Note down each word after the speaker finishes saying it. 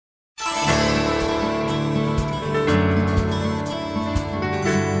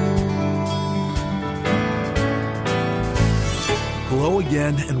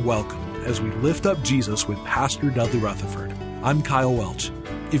again and welcome as we lift up Jesus with Pastor Dudley Rutherford. I'm Kyle Welch.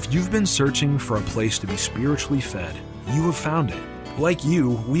 If you've been searching for a place to be spiritually fed, you have found it. Like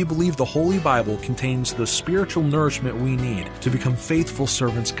you, we believe the Holy Bible contains the spiritual nourishment we need to become faithful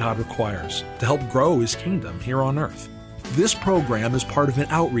servants God requires to help grow His kingdom here on earth. This program is part of an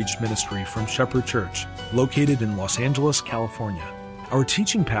outreach ministry from Shepherd Church, located in Los Angeles, California. Our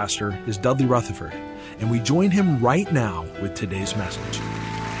teaching pastor is Dudley Rutherford, and we join him right now with today's message.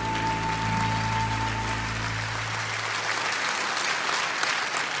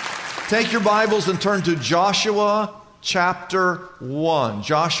 Take your Bibles and turn to Joshua chapter 1.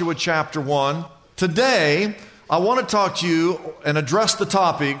 Joshua chapter 1. Today, I want to talk to you and address the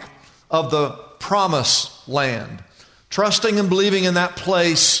topic of the promised land. Trusting and believing in that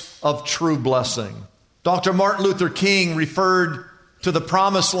place of true blessing. Dr. Martin Luther King referred to the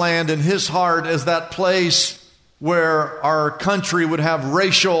promised land in his heart as that place where our country would have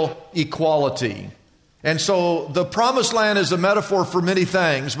racial equality. And so the promised land is a metaphor for many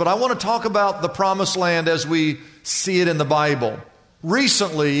things, but I want to talk about the promised land as we see it in the Bible.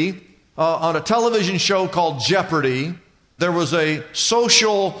 Recently, on a television show called Jeopardy, there was a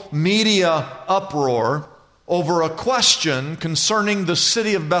social media uproar over a question concerning the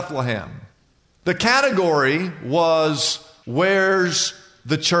city of Bethlehem. The category was, where's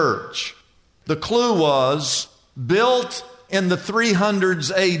the church? The clue was, built in the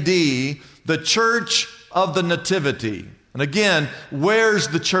 300s AD, the Church of the Nativity. And again, where's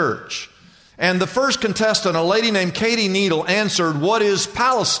the church? And the first contestant, a lady named Katie Needle, answered, what is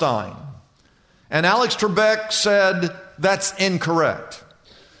Palestine? And Alex Trebek said, that's incorrect.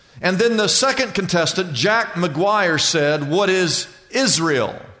 And then the second contestant, Jack McGuire, said, what is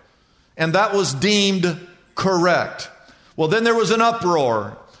Israel? And that was deemed correct. Well, then there was an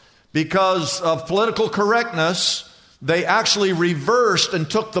uproar. Because of political correctness, they actually reversed and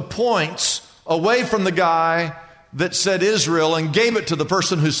took the points away from the guy that said Israel and gave it to the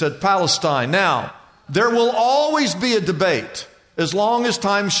person who said Palestine. Now, there will always be a debate, as long as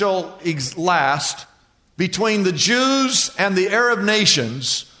time shall last, between the Jews and the Arab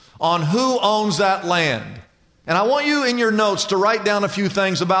nations on who owns that land. And I want you in your notes to write down a few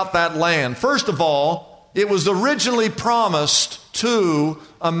things about that land. First of all, it was originally promised to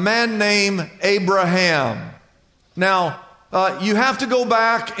a man named Abraham. Now, you have to go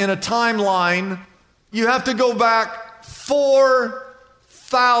back in a timeline. You have to go back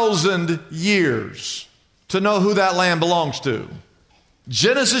 4,000 years to know who that land belongs to.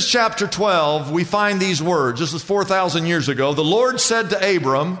 Genesis chapter 12, we find these words. This is 4,000 years ago. The Lord said to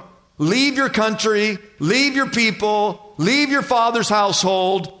Abram, leave your country, leave your people, leave your father's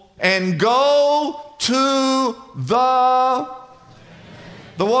household, and go to the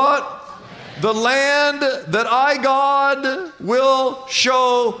what? The land that I, God, will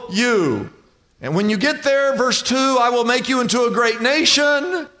show you. And when you get there, verse 2, I will make you into a great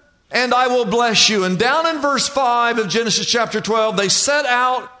nation, and I will bless you. And down in verse 5 of Genesis chapter 12, they set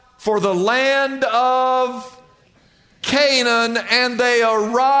out for the land of Canaan, and they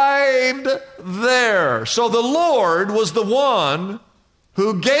arrived there. So the Lord was the one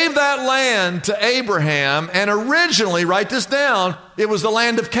who gave that land to Abraham, and originally, write this down, it was the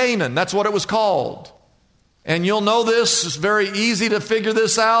land of Canaan. That's what it was called. And you'll know this, it's very easy to figure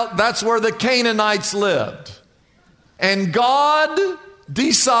this out. That's where the Canaanites lived. And God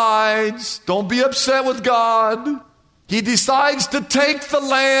decides, don't be upset with God, He decides to take the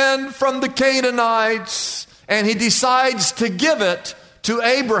land from the Canaanites, and He decides to give it to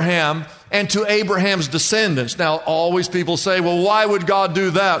Abraham and to Abraham's descendants. Now, always people say, well, why would God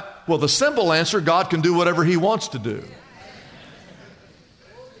do that? Well, the simple answer, God can do whatever He wants to do.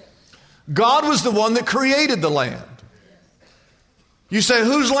 God was the one that created the land. You say,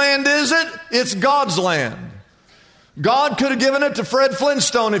 whose land is it? It's God's land. God could have given it to Fred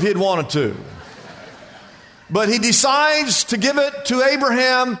Flintstone if He'd wanted to. But He decides to give it to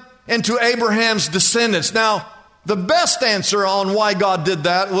Abraham and to Abraham's descendants. Now, the best answer on why God did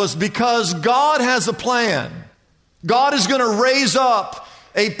that was because God has a plan. God is going to raise up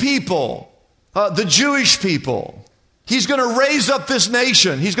a people, the Jewish people. He's going to raise up this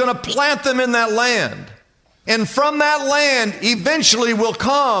nation. He's going to plant them in that land. And from that land, eventually will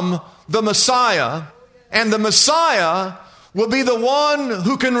come the Messiah. And the Messiah will be the one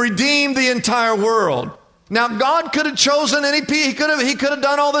who can redeem the entire world. Now, God could have chosen any people. He could have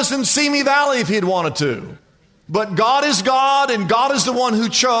done all this in Simi Valley if He'd wanted to. But God is God, and God is the one who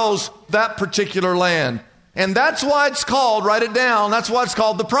chose that particular land. And that's why it's called, write it down, that's why it's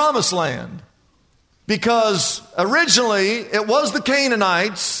called the Promised Land. Because originally it was the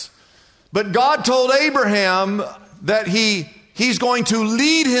Canaanites, but God told Abraham that He he's going to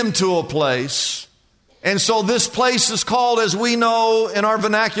lead him to a place. And so this place is called, as we know in our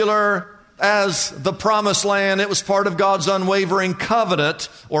vernacular, as the Promised Land. It was part of God's unwavering covenant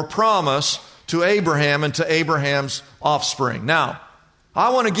or promise to Abraham and to Abraham's offspring. Now, I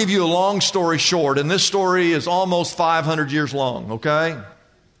want to give you a long story short, and this story is almost 500 years long, okay?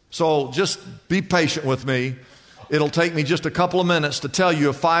 So just be patient with me. It'll take me just a couple of minutes to tell you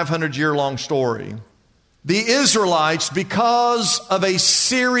a 500-year-long story. The Israelites, because of a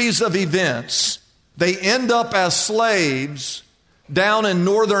series of events, they end up as slaves down in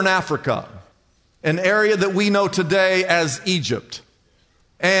northern Africa, an area that we know today as Egypt.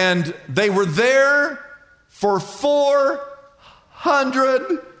 And they were there for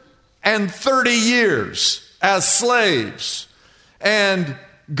 430 years as slaves. And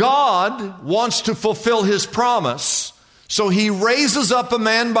God wants to fulfill his promise, so he raises up a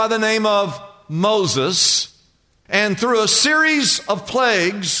man by the name of Moses, and through a series of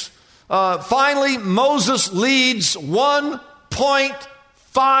plagues, finally Moses leads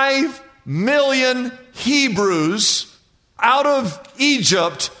 1.5 million Hebrews out of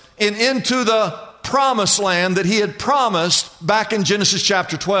Egypt and into the promised land that he had promised back in Genesis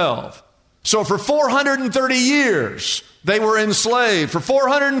chapter 12. So for 430 years, they were enslaved. For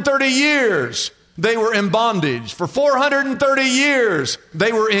 430 years, they were in bondage. For 430 years,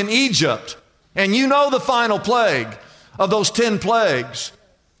 they were in Egypt. And you know the final plague of those 10 plagues.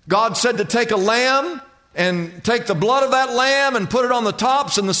 God said to take a lamb and take the blood of that lamb and put it on the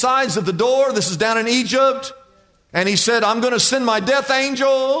tops and the sides of the door. This is down in Egypt. And he said, I'm going to send my death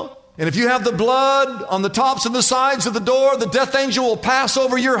angel. And if you have the blood on the tops and the sides of the door, the death angel will pass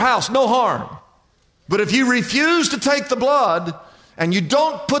over your house, no harm. But if you refuse to take the blood and you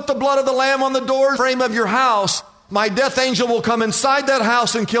don't put the blood of the lamb on the door frame of your house, my death angel will come inside that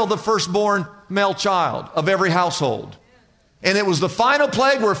house and kill the firstborn male child of every household. And it was the final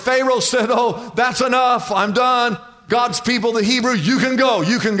plague where Pharaoh said, oh, that's enough, I'm done. God's people, the Hebrews, you can go,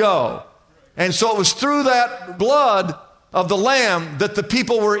 you can go. And so it was through that blood of the lamb that the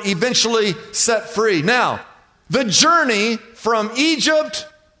people were eventually set free. Now, the journey from Egypt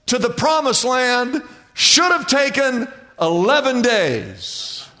to the promised land should have taken 11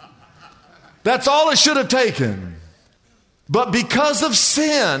 days. That's all it should have taken. But because of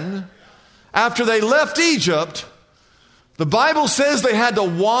sin, after they left Egypt, the Bible says they had to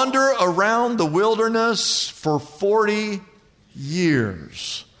wander around the wilderness for 40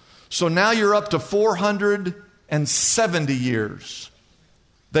 years. So now you're up to 470 years.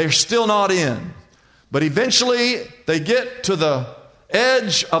 They're still not in. But eventually they get to the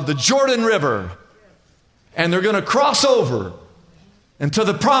edge of the Jordan River and they're going to cross over into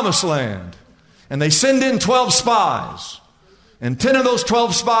the promised land. And they send in 12 spies. And 10 of those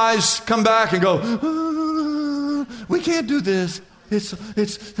 12 spies come back and go, we can't do this.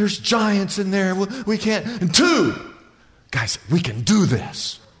 There's giants in there. We can't. And 2, guys, we can do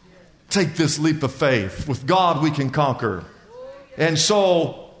this. Take this leap of faith. With God, we can conquer. And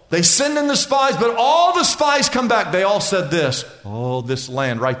so they send in the spies, but all the spies come back. They all said this, oh, this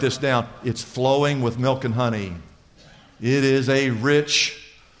land, write this down. It's flowing with milk and honey. It is a rich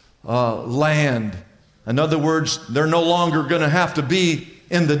land. In other words, they're no longer going to have to be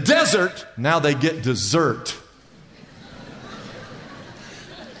in the desert. Now they get dessert.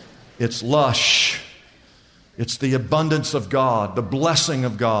 It's lush. It's the abundance of God, the blessing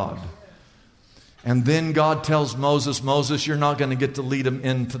of God. And then God tells Moses, Moses, you're not going to get to lead them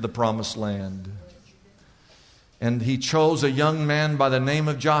into the promised land. And he chose a young man by the name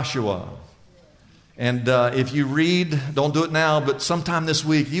of Joshua. And if you read, don't do it now, but sometime this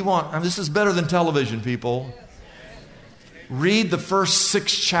week, this is better than television, people. Read the first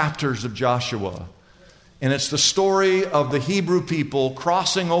 6 chapters of Joshua. And it's the story of the Hebrew people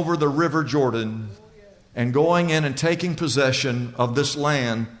crossing over the river Jordan and going in and taking possession of this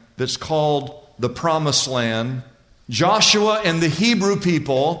land that's called the Promised Land. Joshua and the Hebrew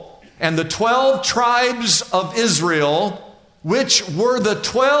people and the 12 tribes of Israel, which were the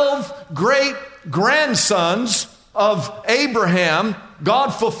 12 great grandsons of Abraham, God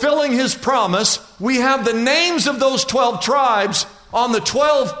fulfilling his promise. We have the names of those 12 tribes on the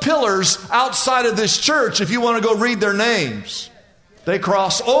 12 pillars outside of this church if you want to go read their names. They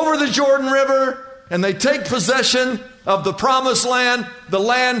cross over the Jordan River and they take possession of the promised land, the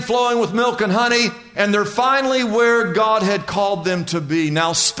land flowing with milk and honey, and they're finally where God had called them to be.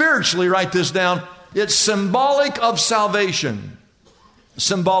 Now, spiritually, write this down, it's symbolic of salvation.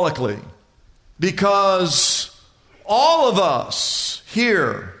 Symbolically. Because all of us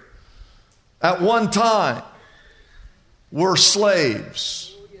here at one time were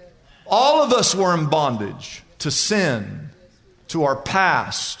slaves. All of us were in bondage to sin to our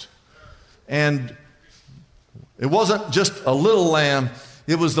past. And it wasn't just a little lamb,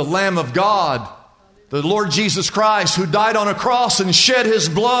 it was the Lamb of God, the Lord Jesus Christ, who died on a cross and shed His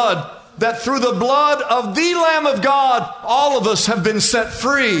blood, that through the blood of the Lamb of God, all of us have been set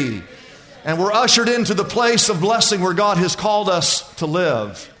free. And we're ushered into the place of blessing where God has called us to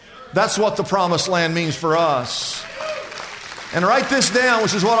live. That's what the promised land means for us. And write this down,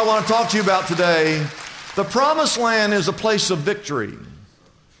 which is what I want to talk to you about today. The promised land is a place of victory.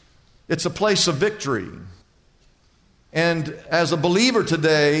 It's a place of victory. And as a believer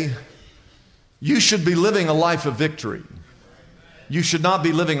today, you should be living a life of victory. You should not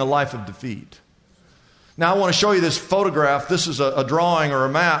be living a life of defeat. Now I want to show you this photograph. This is a drawing or a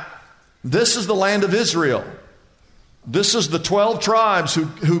map. This is the land of Israel. This is the 12 tribes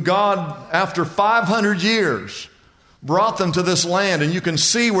who God, after 500 years, brought them to this land. And you can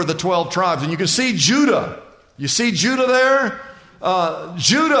see where the 12 tribes, and you can see Judah. You see Judah there?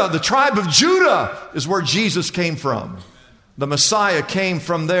 Judah, the tribe of Judah, is where Jesus came from. The Messiah came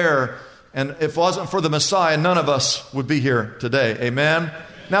from there. And if it wasn't for the Messiah, none of us would be here today. Amen?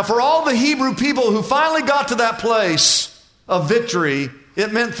 Now, for all the Hebrew people who finally got to that place of victory,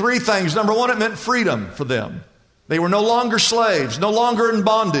 it meant three things. Number one, it meant freedom for them. They were no longer slaves, no longer in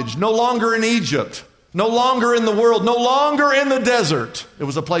bondage, no longer in Egypt, no longer in the world, no longer in the desert. It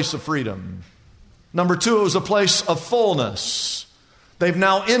was a place of freedom. Number two, it was a place of fullness. They've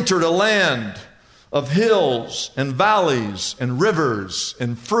now entered a land of hills and valleys and rivers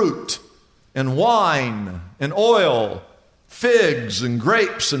and fruit and wine and oil, figs and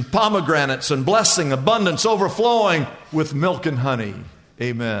grapes and pomegranates and blessing, abundance, overflowing with milk and honey.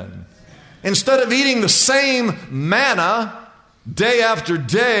 Amen. Instead of eating the same manna day after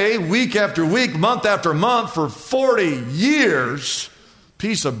day, week after week, month after month for 40 years,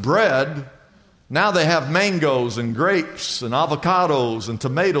 piece of bread, now they have mangoes and grapes and avocados and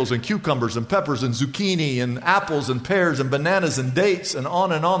tomatoes and cucumbers and peppers and zucchini and apples and pears and bananas and dates, and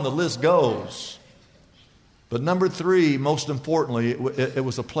on the list goes. But number three, most importantly, it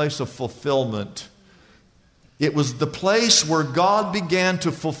was a place of fulfillment. It was the place where God began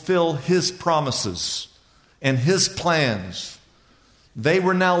to fulfill His promises and His plans. They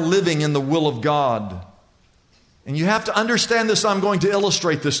were now living in the will of God. And you have to understand this. I'm going to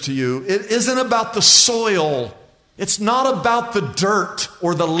illustrate this to you. It isn't about the soil. It's not about the dirt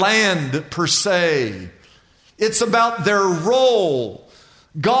or the land per se. It's about their role.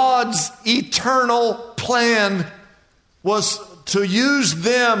 God's eternal plan was to use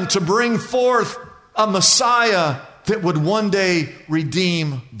them to bring forth a Messiah that would one day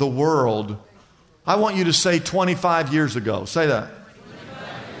redeem the world. I want you to say 25 years ago. Say that.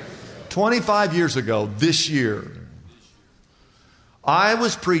 25 years ago, this year, I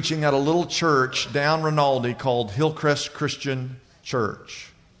was preaching at a little church down Rinaldi called Hillcrest Christian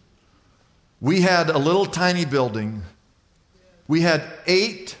Church. We had a little tiny building. We had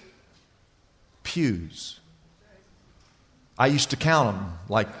 8 pews. I used to count them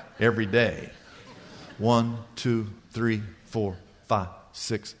like every day. 1, 2, 3, 4, 5,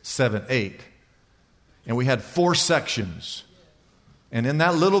 6, 7, 8. And we had 4 sections. And in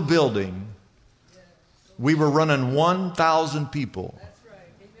that little building, we were running 1,000 people. That's right.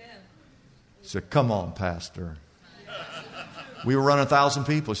 Amen. He said, come on, Pastor. We were running 1,000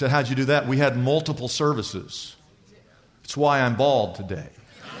 people. He said, how'd you do that? We had multiple services. That's why I'm bald today.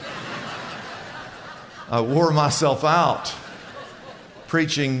 I wore myself out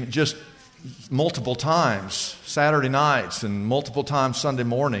preaching just multiple times, Saturday nights and multiple times Sunday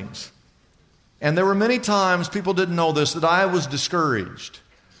mornings. And there were many times, people didn't know this, that I was discouraged.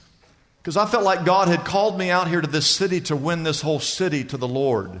 Because I felt like God had called me out here to this city to win this whole city to the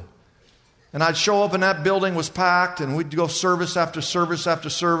Lord. And I'd show up and that building was packed and we'd go service after service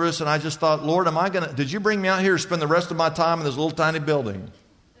after service. And I just thought, Lord, did you bring me out here to spend the rest of my time in this little tiny building?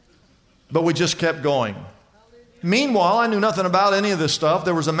 But we just kept going. Meanwhile, I knew nothing about any of this stuff.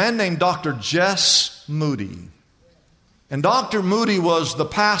 There was a man named Dr. Jess Moody. And Dr. Moody was the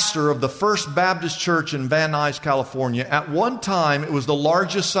pastor of the First Baptist Church in Van Nuys, California. At one time, it was the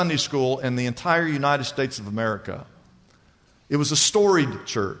largest Sunday school in the entire United States of America. It was a storied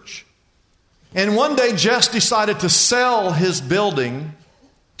church. And one day, Jess decided to sell his building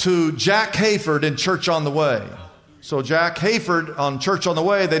to Jack Hayford in Church on the Way. So Jack Hayford on Church on the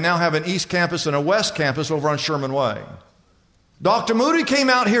Way, they now have an East Campus and a West Campus over on Sherman Way. Dr. Moody came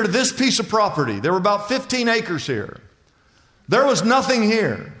out here to this piece of property. There were about 15 acres here. There was nothing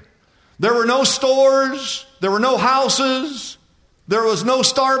here. There were no stores. There were no houses. There was no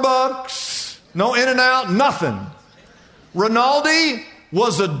Starbucks, no In-N-Out, nothing. Rinaldi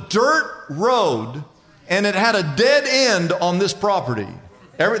was a dirt road, and it had a dead end on this property.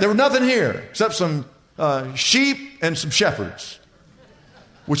 There was nothing here except some sheep and some shepherds,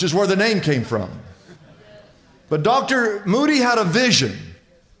 which is where the name came from. But Dr. Moody had a vision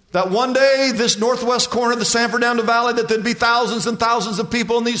that one day this northwest corner of the San Fernando Valley, that there'd be thousands and thousands of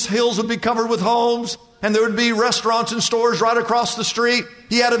people, and these hills would be covered with homes, and there would be restaurants and stores right across the street.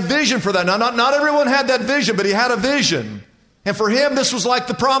 He had a vision for that. Now, not everyone had that vision, but he had a vision. And for him, this was like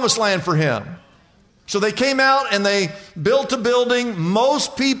the promised land for him. So they came out and they built a building.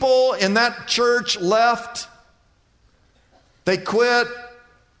 Most people in that church left. They quit.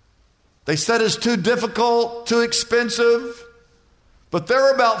 They said it's too difficult, too expensive. But there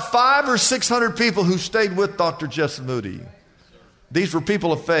were about 500 or 600 people who stayed with Dr. Jesse Moody. These were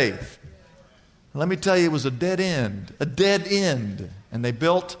people of faith. Let me tell you, it was a dead end. And they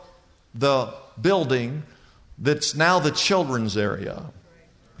built the building that's now the children's area.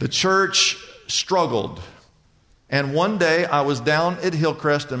 The church struggled. And one day I was down at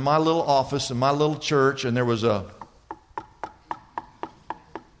Hillcrest in my little office in my little church, and there was a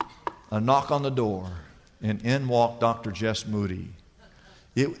knock on the door, and in walked Dr. Jess Moody.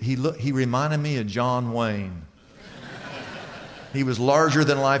 He reminded me of John Wayne. He was larger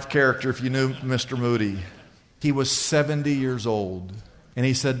than life character if you knew Mr. Moody. He was 70 years old. And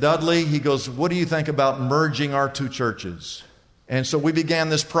he said, Dudley, he goes, what do you think about merging our two churches? And so we began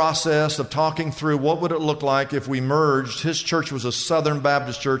this process of talking through what would it look like if we merged. His church was a Southern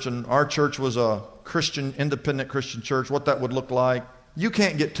Baptist church and our church was a Christian, independent Christian church, what that would look like. You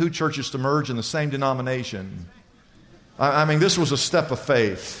can't get two churches to merge in the same denomination. I mean, this was a step of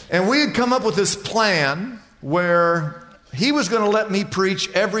faith. And we had come up with this plan where he was going to let me preach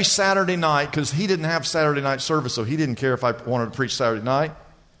every Saturday night because he didn't have Saturday night service, so he didn't care if I wanted to preach Saturday night.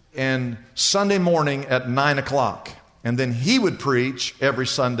 And Sunday morning at 9 o'clock. And then he would preach every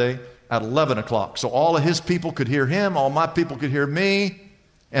Sunday at 11 o'clock. So all of his people could hear him, all my people could hear me.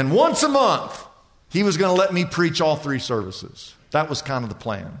 And once a month, he was going to let me preach all three services. That was kind of the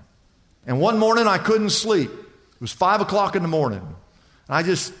plan. And one morning I couldn't sleep. It was 5 o'clock in the morning. I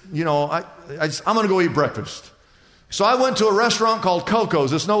just, I'm going to go eat breakfast. So I went to a restaurant called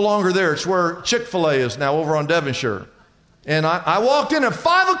Coco's. It's no longer there. It's where Chick-fil-A is now over on Devonshire. And I walked in at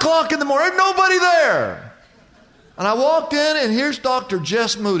 5 o'clock in the morning. There's nobody there. And I walked in, and here's Dr.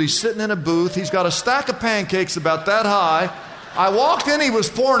 Jess Moody sitting in a booth. He's got a stack of pancakes about that high. I walked in, he was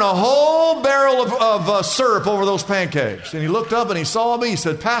pouring a whole barrel of syrup over those pancakes. And he looked up and he saw me. He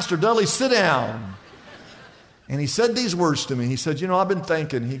said, Pastor Dudley, sit down. And he said these words to me. He said, I've been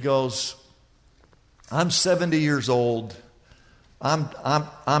thinking. He goes, I'm 70 years old. I'm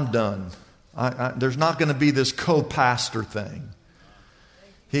done. There's not going to be this co-pastor thing.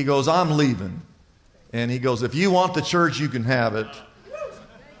 He goes, I'm leaving. And he goes, if you want the church, you can have it.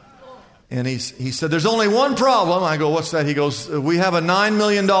 And he said, there's only one problem. I go, what's that? He goes, we have a $9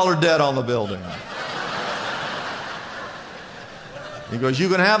 million debt on the building. He goes, you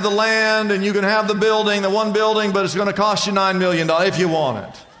can have the land and you can have the building, the one building, but it's going to cost you $9 million if you want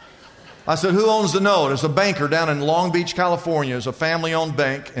it. I said, who owns the note? It's a banker down in Long Beach, California. It's a family-owned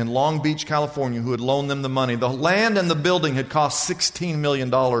bank in Long Beach, California, who had loaned them the money. The land and the building had cost $16 million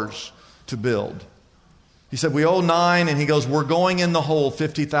to build. He said, we owe $9, and he goes, we're going in the hole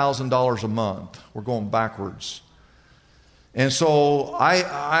 $50,000 a month. We're going backwards. And so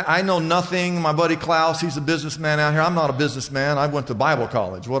I know nothing. My buddy Klaus, he's a businessman out here. I'm not a businessman. I went to Bible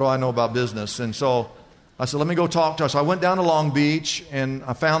college. What do I know about business? And so I said, let me go talk to him. So I went down to Long Beach, and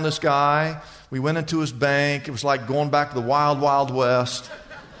I found this guy. We went into his bank. It was like going back to the wild, wild west.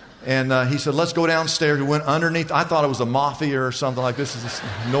 And he said, let's go downstairs. We went underneath. I thought it was a mafia or something like this.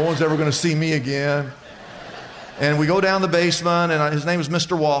 No one's ever going to see me again. And we go down the basement, and his name was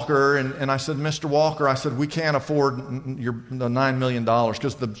Mr. Walker. And I said, Mr. Walker, I said, we can't afford the $9 million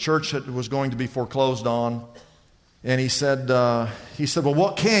because the church was going to be foreclosed on. And he said, well,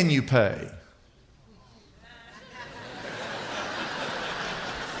 what can you pay?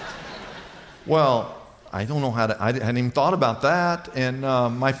 Well, I don't know how to, I hadn't even thought about that. And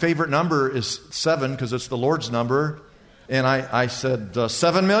my favorite number is 7 because it's the Lord's number. And I said,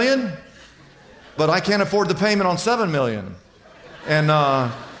 7 million? But I can't afford the payment on $7 million.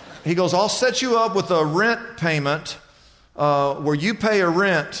 And he goes, I'll set you up with a rent payment where you pay a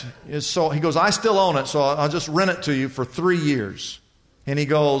rent. So he goes, I still own it, so I'll just rent it to you for 3 years. And he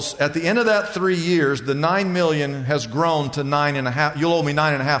goes, at the end of that 3 years, the $9 million has grown to 9.5. You'll owe me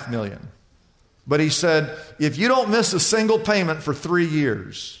 $9.5 million. But he said, if you don't miss a single payment for 3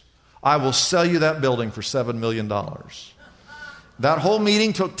 years, I will sell you that building for $7 million. That whole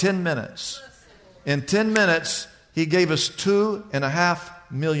meeting took 10 minutes. In 10 minutes, he gave us $2.5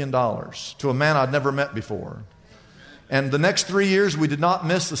 million to a man I'd never met before. And the next 3 years, we did not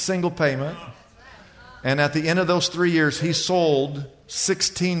miss a single payment. And at the end of those 3 years, he sold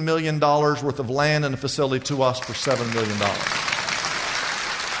 $16 million worth of land and a facility to us for $7 million.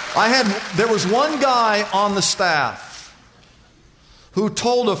 There was one guy on the staff who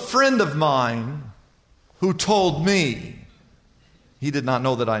told a friend of mine who told me. He did not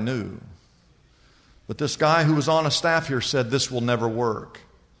know that I knew. But this guy who was on a staff here said, this will never work.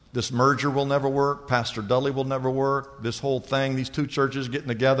 This merger will never work. Pastor Dudley will never work. This whole thing, these two churches getting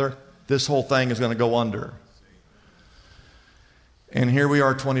together, this whole thing is going to go under. And here we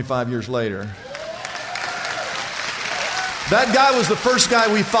are 25 years later. That guy was the first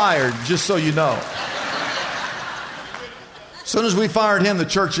guy we fired, just so you know. As soon as we fired him, the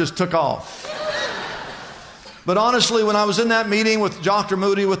church just took off. But honestly, when I was in that meeting with Dr.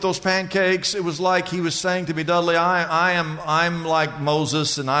 Moody with those pancakes, it was like he was saying to me, Dudley, I'm like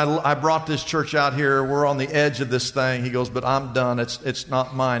Moses, and I brought this church out here. We're on the edge of this thing. He goes, but I'm done. It's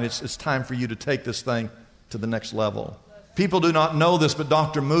not mine. It's time for you to take this thing to the next level. People do not know this, but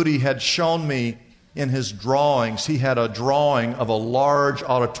Dr. Moody had shown me in his drawings. He had a drawing of a large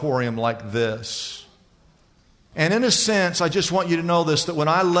auditorium like this. And in a sense, I just want you to know this, that when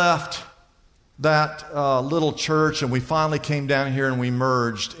I left that little church and we finally came down here and we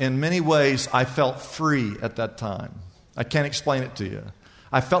merged, in many ways I felt free at that time. I can't explain it to you.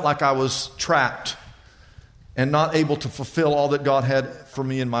 I felt like I was trapped and not able to fulfill all that God had for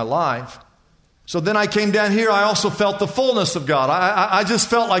me in my life. So then I came down here, I also felt the fullness of God. I just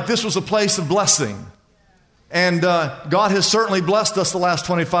felt like this was a place of blessing. And God has certainly blessed us the last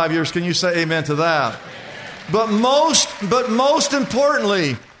 25 years. Can you say amen to that? But most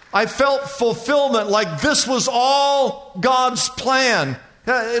importantly, I felt fulfillment, like this was all God's plan.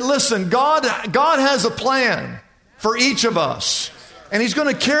 Listen, God has a plan for each of us. And He's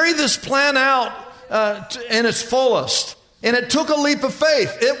going to carry this plan out in its fullest. And it took a leap of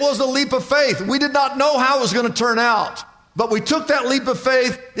faith. It was a leap of faith. We did not know how it was going to turn out. But we took that leap of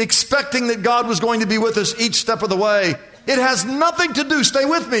faith expecting that God was going to be with us each step of the way. It has nothing to do, stay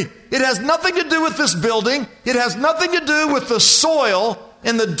with me, it has nothing to do with this building. It has nothing to do with the soil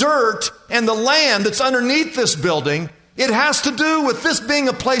and the dirt and the land that's underneath this building. It has to do with this being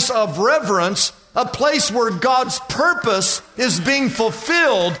a place of reverence, a place where God's purpose is being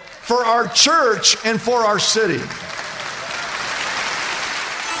fulfilled for our church and for our city.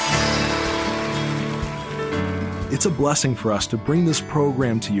 It's a blessing for us to bring this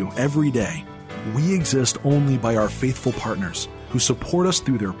program to you every day. We exist only by our faithful partners who support us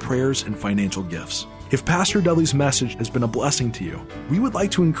through their prayers and financial gifts. If Pastor Dudley's message has been a blessing to you, we would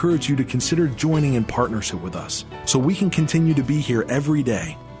like to encourage you to consider joining in partnership with us so we can continue to be here every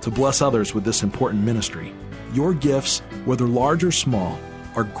day to bless others with this important ministry. Your gifts, whether large or small,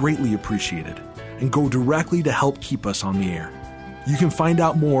 are greatly appreciated and go directly to help keep us on the air. You can find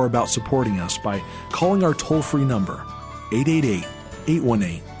out more about supporting us by calling our toll-free number,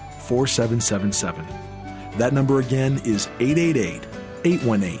 888-818-4777. That number again is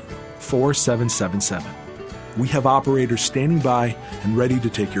 888-818-4777. We have operators standing by and ready to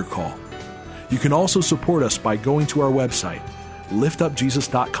take your call. You can also support us by going to our website,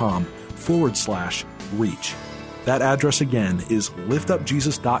 liftupjesus.com/reach. That address again is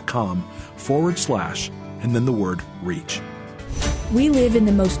liftupjesus.com/ and then the word reach. We live in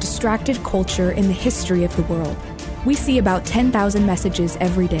the most distracted culture in the history of the world. We see about 10,000 messages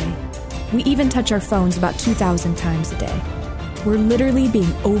every day. We even touch our phones about 2,000 times a day. We're literally being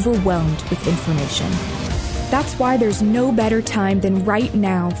overwhelmed with information. That's why there's no better time than right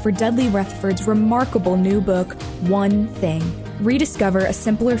now for Dudley Rutherford's remarkable new book, One Thing: Rediscover a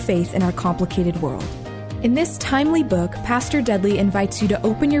Simpler Faith in Our Complicated World. In this timely book, Pastor Dudley invites you to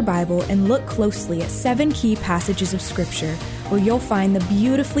open your Bible and look closely at 7 key passages of Scripture where you'll find the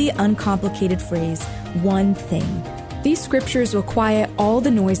beautifully uncomplicated phrase, one thing. These scriptures will quiet all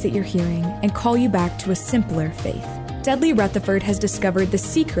the noise that you're hearing and call you back to a simpler faith. Dudley Rutherford has discovered the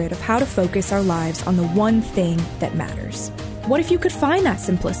secret of how to focus our lives on the one thing that matters. What if you could find that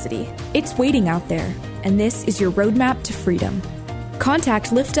simplicity? It's waiting out there, and this is your roadmap to freedom.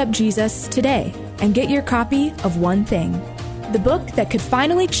 Contact Lift Up Jesus today and get your copy of One Thing, the book that could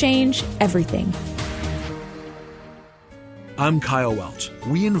finally change everything. I'm Kyle Welch.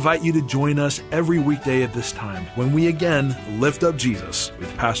 We invite you to join us every weekday at this time when we again lift up Jesus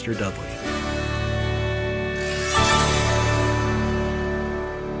with Pastor Dudley.